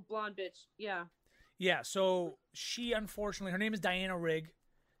little blonde bitch. Yeah. Yeah, so she unfortunately, her name is Diana Rigg.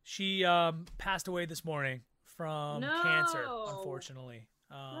 She passed away this morning from cancer, unfortunately.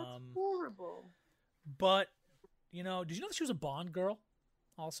 That's horrible. But, did you know that she was a Bond girl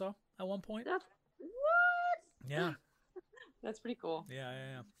also at one point? What? Yeah. That's pretty cool.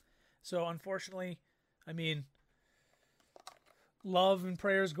 Yeah. So, unfortunately, I mean, love and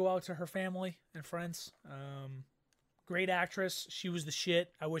prayers go out to her family and friends. Great actress. She was the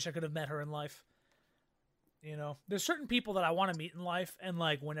shit. I wish I could have met her in life. There's certain people that I want to meet in life, and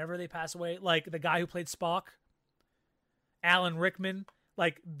like whenever they pass away, like the guy who played Spock, Alan Rickman,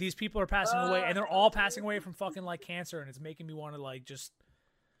 like these people are passing away, and they're all passing away from fucking like cancer, and it's making me want to like just.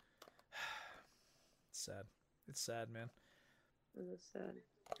 It's sad. It's sad, man. That's sad.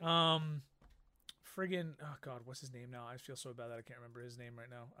 Friggin' oh god, what's his name now? I feel so bad that I can't remember his name right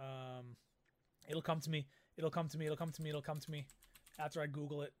now. It'll come to me. It'll come to me. It'll come to me. It'll come to me after I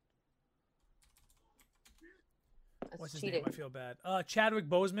Google it. That's What's his cheating. name? I feel bad. Chadwick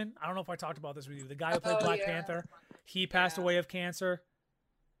Boseman. I don't know if I talked about this with you. The guy who played Black yeah. Panther. He passed Yeah. away of cancer.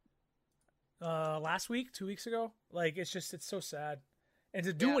 Last week, 2 weeks ago. Like it's so sad. And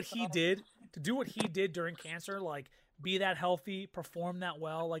to do Yeah, what he did during cancer, like be that healthy, perform that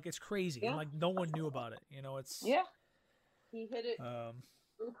well, like it's crazy. Yeah. And like no one knew about it. You know, it's Yeah. He hit it um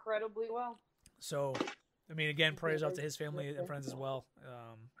incredibly well. so I mean again, prayers out to his family and friends as well.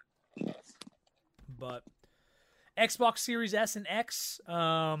 But Xbox Series S and X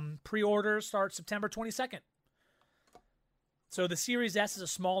pre-orders start September 22nd. So the Series S is a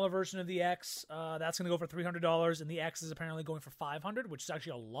smaller version of the X. That's going to go for $300, and the X is apparently going for $500, which is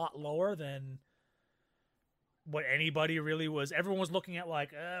actually a lot lower than what anybody really was. Everyone was looking at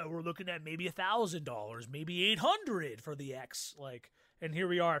like, we're looking at maybe $1,000, maybe $800 for the X. Like, and here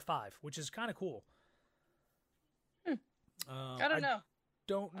we are at $500, which is kind of cool. I don't know.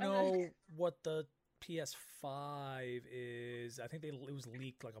 Don't know what the PS5 is. I think it was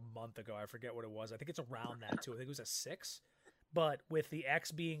leaked like a month ago. I forget what it was. I think it's around that too. I think it was a 6. But with the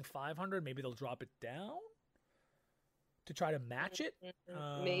X being $500, maybe they'll drop it down to try to match it.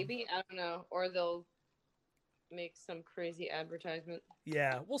 Maybe, I don't know, or they'll make some crazy advertisement.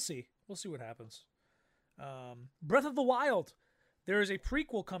 Yeah, we'll see. We'll see what happens. Breath of the Wild. There is a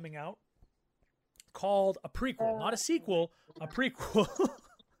prequel coming out called a prequel, not a sequel, a prequel.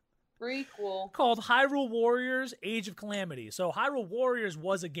 Prequel. Called Hyrule Warriors Age of Calamity. So Hyrule Warriors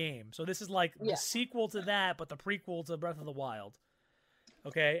was a game. So this is like the sequel to that, but the prequel to Breath of the Wild.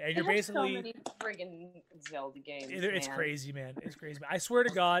 Okay, and you're basically so many friggin' Zelda games. it's man. crazy, man. It's crazy. I swear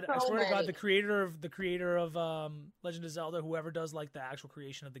to God, the creator of Legend of Zelda, whoever does like the actual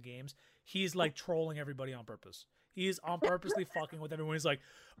creation of the games, he's like trolling everybody on purpose. He is on purposely fucking with everyone. He's like,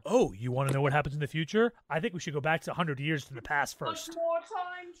 "Oh, you want to know what happens in the future? I think we should go back to 100 years to the past first." Much more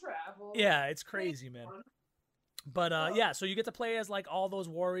time travel. Yeah, it's crazy, man. But yeah, so you get to play as like all those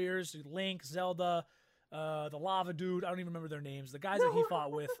warriors: Link, Zelda, the Lava Dude. I don't even remember their names. The guys that he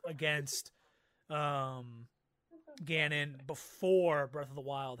fought with against Ganon before Breath of the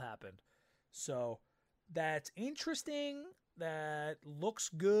Wild happened. So that's interesting. That looks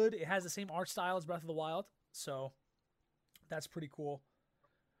good. It has the same art style as Breath of the Wild. So that's pretty cool.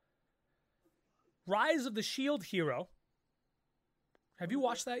 Rise of the Shield Hero. Have you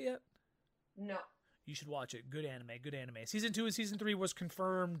watched that yet? No. You should watch it. Good anime. Good anime. Season 2 and Season 3 was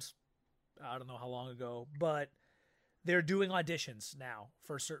confirmed, I don't know how long ago, but they're doing auditions now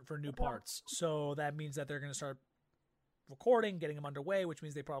for new parts. So that means that they're going to start recording, getting them underway, which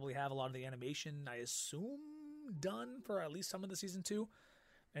means they probably have a lot of the animation, I assume, done for at least some of the Season 2.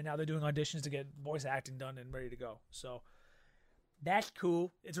 And now they're doing auditions to get voice acting done and ready to go. So that's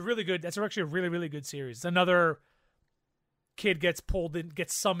cool. It's a really good, that's actually a really, really good series. It's another kid gets pulled in,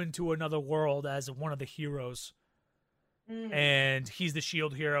 gets summoned to another world as one of the heroes. And he's the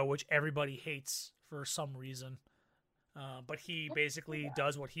shield hero, which everybody hates for some reason. But he basically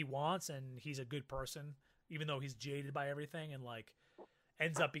does what he wants, and he's a good person, even though he's jaded by everything, and like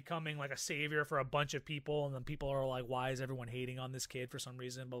ends up becoming like a savior for a bunch of people. And then people are like, why is everyone hating on this kid for some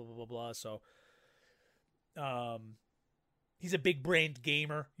reason? Blah, blah, blah, blah. So, he's a big brained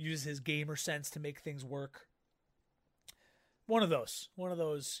gamer, uses his gamer sense to make things work. One of those,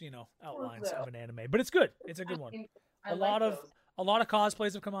 you know, outlines of an anime, but it's good. It's a good one. A lot of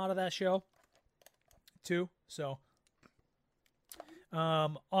cosplays have come out of that show too. So,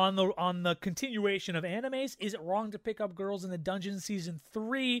 on the continuation of animes, Is It Wrong to Pick Up Girls in the Dungeon Season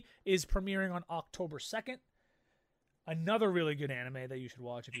 3 is premiering on October 2nd. Another really good anime that you should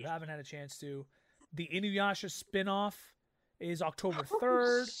watch if you haven't had a chance to. The Inuyasha spinoff is October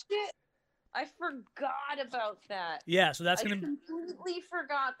 3rd. Shit. I forgot about that. Yeah, so that's I going to completely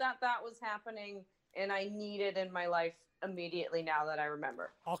forgot that was happening, and I need it in my life immediately now that I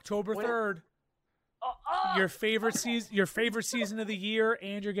remember. October 3rd. Your favorite season of the year,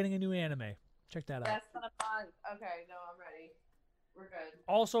 and you're getting a new anime. Check that out. That's not fun. Okay, no, I'm ready. We're good.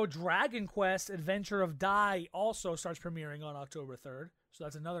 Also, Dragon Quest Adventure of Dai also starts premiering on October 3rd. So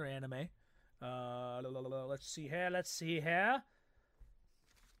that's another anime. Let's see here.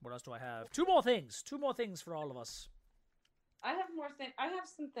 What else do I have? Two more things for all of us. I have more things. I have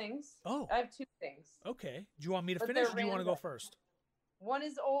some things. Oh. I have 2 things. Okay. Do you want me to But finish, they're or do you want to go random. first? One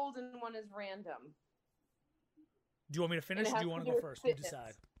is old and one is random. Do you want me to finish, And or it do you has want to to do go with first? You fitness.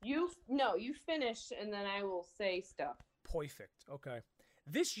 decide. You finish, and then I will say stuff. Perfect. Okay.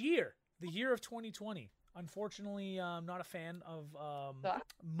 This year, the year of 2020, Unfortunately, I'm not a fan of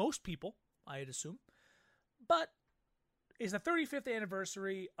Suck. most people, I'd assume. But it's the 35th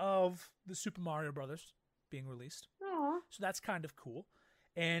anniversary of the Super Mario Brothers being released. Aw. So that's kind of cool.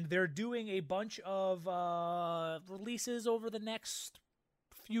 And they're doing a bunch of releases over the next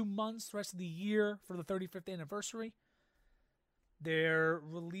few months, the rest of the year for the 35th anniversary. They're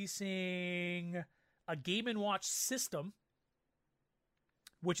releasing a Game & Watch system,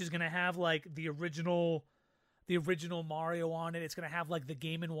 which is going to have like the original Mario on it. It's going to have like the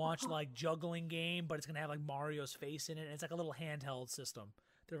Game & Watch like juggling game, but it's going to have like Mario's face in it. And it's like a little handheld system.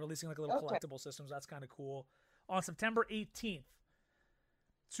 They're releasing like a little collectible system, so that's kind of cool. On September 18th,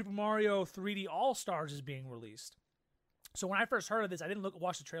 Super Mario 3D All-Stars is being released. So when I first heard of this, I didn't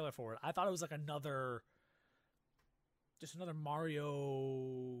watch the trailer for it. I thought it was like another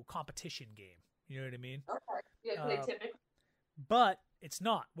Mario competition game. You know what I mean? Okay. Yeah, play typically. But it's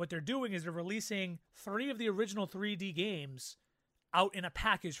not. What they're doing is they're releasing 3 of the original 3D games out in a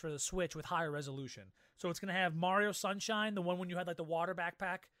package for the Switch with higher resolution. So it's going to have Mario Sunshine, the one when you had like the water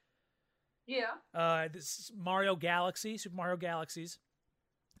backpack. Yeah. This Mario Galaxy, Super Mario Galaxies.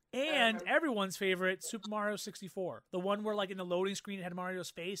 And everyone's favorite, Super Mario 64. The one where like in the loading screen it had Mario's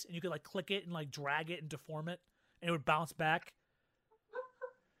face and you could like click it and like drag it and deform it and it would bounce back.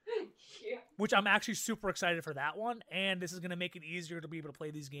 Yeah. Which I'm actually super excited for that one. And this is going to make it easier to be able to play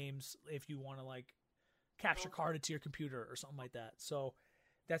these games if you want to like capture card it to your computer or something like that. So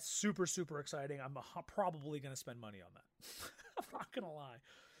that's super, super exciting. I'm probably going to spend money on that. I'm not going to lie.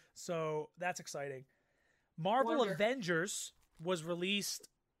 So that's exciting. Marvel Avengers was released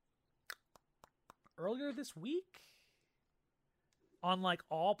earlier this week on like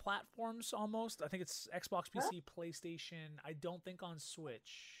all platforms almost. I think it's Xbox, PC, PlayStation. I don't think on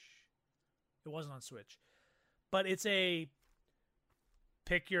Switch. It wasn't on Switch. But it's a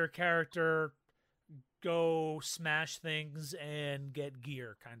pick your character, go smash things and get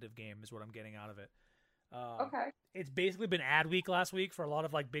gear kind of game is what I'm getting out of it. Okay. It's basically been ad week last week for a lot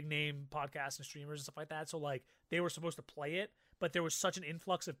of like big name podcasts and streamers and stuff like that. So like they were supposed to play it, but there was such an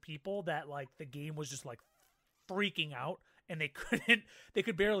influx of people that like the game was just like freaking out and they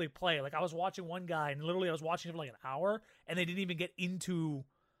could barely play. Like I was watching one guy and literally I was watching it for like an hour and they didn't even get into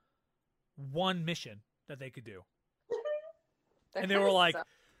one mission that they could do. And they were like,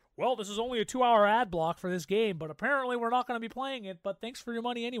 well, this is only a 2-hour ad block for this game, but apparently we're not going to be playing it, but thanks for your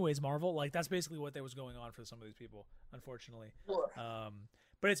money anyways, Marvel. Like, that's basically what was going on for some of these people, unfortunately.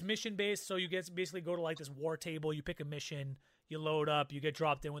 But it's mission-based, so you basically go to, like, this war table, you pick a mission, you load up, you get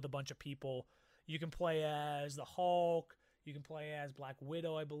dropped in with a bunch of people. You can play as the Hulk, you can play as Black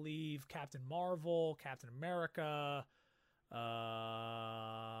Widow, I believe, Captain Marvel, Captain America,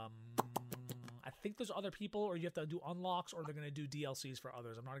 I think there's other people, or you have to do unlocks, or they're going to do DLCs for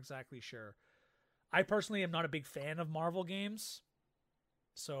others. I'm not exactly sure. I personally am not a big fan of Marvel games,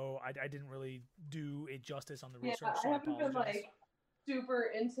 so I didn't really do it justice on the research. Yeah, so I haven't been like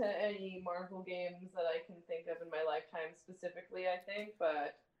super into any Marvel games that I can think of in my lifetime specifically, I think,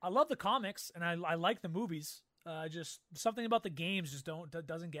 but I love the comics and I like the movies. Just something about the games just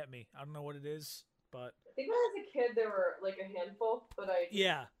doesn't get me. I don't know what it is, but I think when I was a kid there were like a handful, but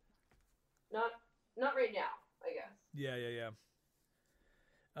yeah. Not right now, I guess. Yeah.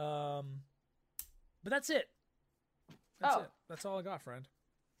 But that's it. That's it. That's all I got, friend.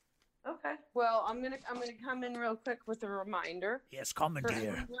 Okay. Well, I'm gonna come in real quick with a reminder. Yes, comment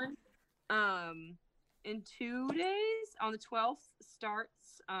here. In 2 days, on the 12th,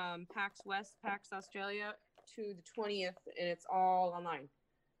 starts PAX West, PAX Australia to the 20th, and it's all online.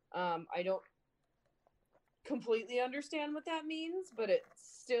 I don't completely understand what that means, but it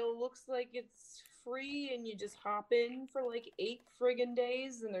still looks like it's free and you just hop in for like 8 friggin'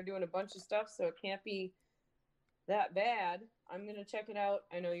 days and they're doing a bunch of stuff, so it can't be that bad. I'm gonna check it out.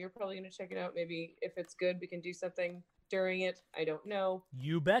 I know you're probably gonna check it out. Maybe if it's good we can do something during it. I don't know.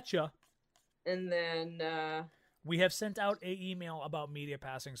 You betcha. And then we have sent out an email about media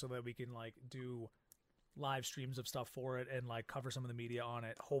passing so that we can like do live streams of stuff for it and like cover some of the media on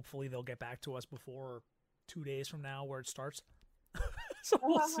it. Hopefully they'll get back to us before 2 days from now where it starts. So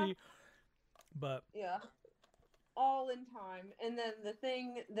we'll see. But yeah, all in time. And then the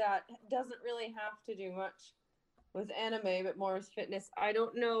thing that doesn't really have to do much with anime but more with fitness, I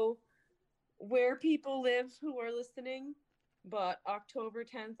don't know where people live who are listening, but October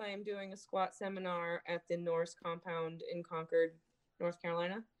 10th I am doing a squat seminar at the Norse compound in Concord, North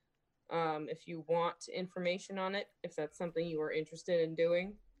Carolina. If you want information on it, if that's something you are interested in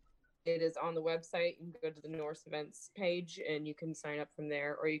doing, it is on the website. You can go to the Norse events page and you can sign up from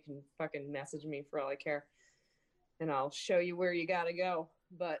there, or you can fucking message me for all I care and I'll show you where you gotta go.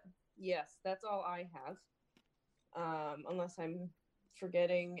 But yes, that's all I have. Unless I'm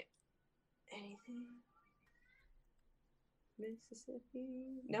forgetting anything.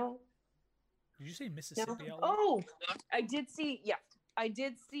 Mississippi? No. Did you say Mississippi? No. Out loud? Oh, I did see. Yeah, I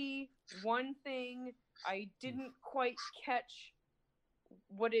did see one thing. I didn't quite catch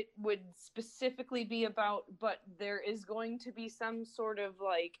what it would specifically be about, but there is going to be some sort of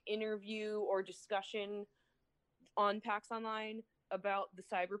like interview or discussion on PAX Online about the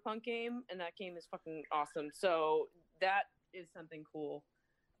Cyberpunk game, and that game is fucking awesome. So that is something cool.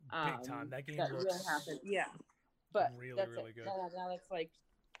 Big time. That game that looks will happen. Yeah, but really, that's really it. good. Now that's like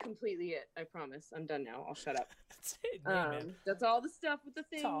completely it. I promise. I'm done now. I'll shut up. That's it, man. That's all the stuff with the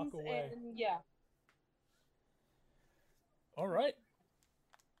things. Talk away. And yeah. All right.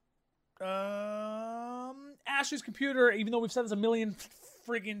 Ash's computer, even though we've said this a million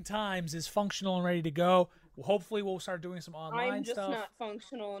friggin' times, is functional and ready to go. Well, hopefully, we'll start doing some online I'm just stuff. not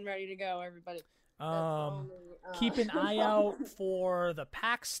functional and ready to go, everybody. Keep an eye out for the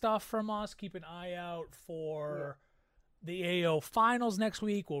PAX stuff from us. Keep an eye out for the AO finals next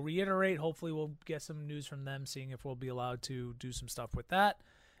week. We'll reiterate. Hopefully, we'll get some news from them, seeing if we'll be allowed to do some stuff with that.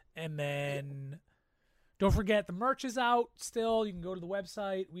 And then don't forget, the merch is out still. You can go to the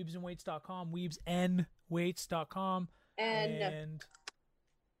website, weebsandweights.com, weebsandweights.com. And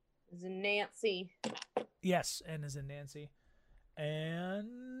is Nancy. Yes, N is in Nancy. And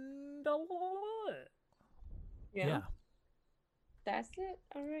yeah. That's it.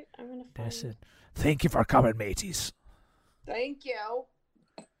 All right, I'm gonna. That's it. Thank you for coming, mateys. Thank you.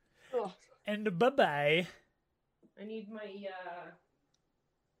 Ugh. And bye bye. I need my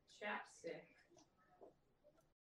chapstick.